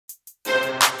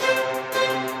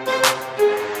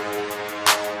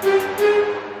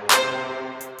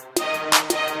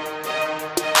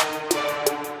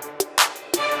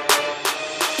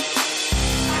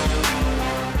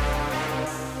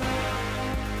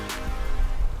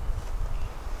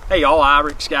Hey y'all,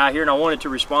 Irix Guy here, and I wanted to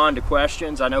respond to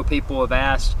questions. I know people have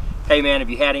asked, hey man, have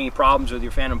you had any problems with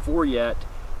your Phantom 4 yet?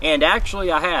 And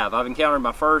actually I have. I've encountered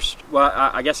my first, well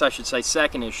I guess I should say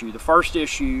second issue. The first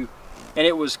issue, and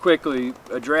it was quickly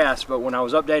addressed, but when I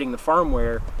was updating the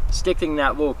firmware, sticking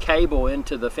that little cable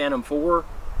into the Phantom 4,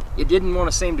 it didn't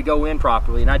want to seem to go in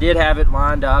properly. And I did have it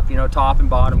lined up, you know, top and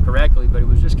bottom correctly, but it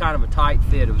was just kind of a tight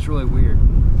fit. It was really weird.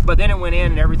 But then it went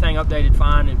in and everything updated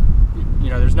fine, and you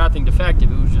know, there's nothing defective.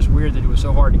 It was just weird that it was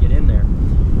so hard to get in there.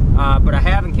 But I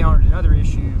have encountered another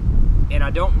issue, and I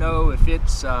don't know if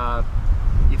it's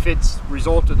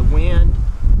result of the wind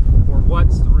or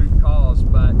what's the root cause.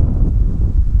 But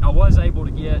I was able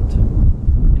to get,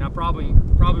 and I probably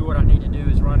what I need to do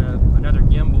is run another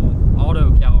gimbal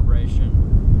auto calibration,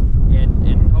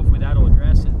 and hopefully that'll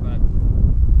address it. But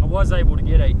I was able to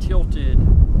get a tilted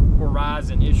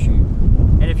horizon issue.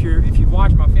 And if you've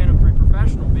watched my Phantom 3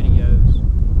 professional videos,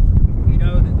 you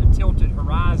know that the tilted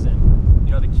horizon,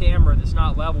 you know, the camera that's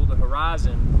not level to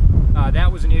horizon,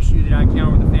 that was an issue that I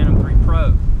encountered with the Phantom 3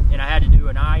 Pro. And I had to do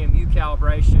an IMU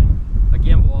calibration, a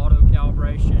gimbal auto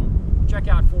calibration. Check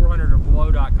out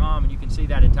 400orbelow.com and you can see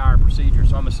that entire procedure.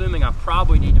 So I'm assuming I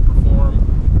probably need to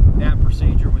perform that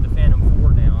procedure with the Phantom 4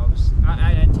 now.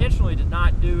 I intentionally did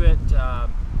not do it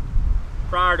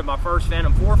prior to my first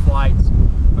Phantom 4 flights,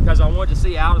 because I wanted to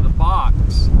see out of the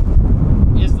box,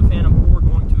 is the Phantom 4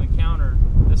 going to encounter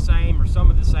the same or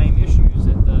some of the same issues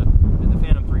that the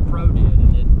Phantom 3 Pro did,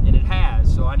 and it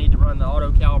has. So I need to run the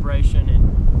auto calibration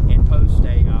and post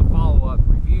a follow-up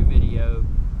review video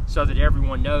so that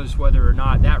everyone knows whether or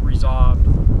not that resolved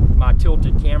my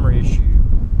tilted camera issue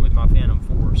with my Phantom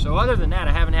 4. So other than that,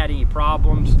 I haven't had any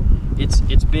problems.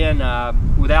 It's been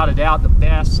without a doubt the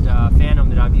best Phantom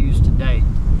that I've used to date.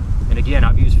 And again,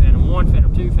 I've used Phantom 1,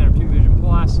 Phantom 2, Phantom 2 Vision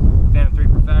Plus, Phantom 3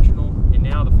 Professional, and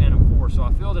now the Phantom 4. So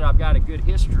I feel that I've got a good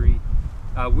history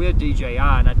with DJI,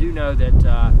 and I do know that,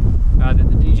 that the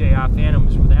DJI Phantom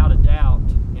is without a doubt,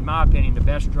 in my opinion, the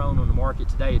best drone on the market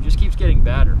today. It just keeps getting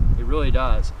better. It really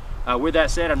does. With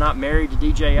that said, I'm not married to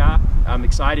DJI. I'm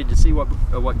excited to see what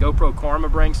GoPro Karma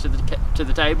brings to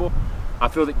the table. I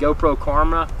feel that GoPro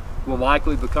Karma will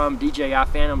likely become DJI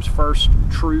Phantom's first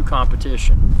true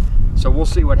competition. So we'll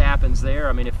see what happens there.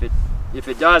 I mean, if it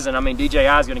doesn't, I mean,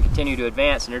 DJI is going to continue to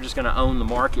advance, and they're just going to own the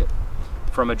market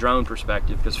from a drone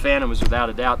perspective, because Phantom is without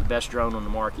a doubt the best drone on the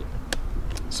market.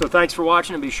 So thanks for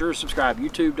watching, and be sure to subscribe.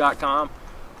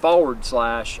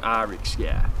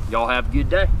 YouTube.com/IrixGuy. Y'all have a good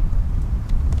day.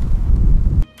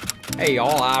 Hey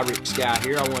y'all, Irix Guy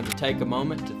here. I wanted to take a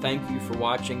moment to thank you for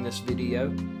watching this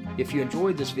video. If you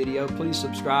enjoyed this video, please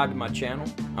subscribe to my channel.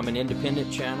 I'm an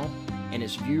independent channel, and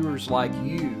it's viewers like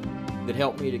you that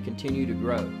help me to continue to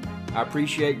grow. I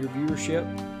appreciate your viewership,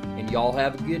 and y'all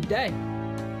have a good day.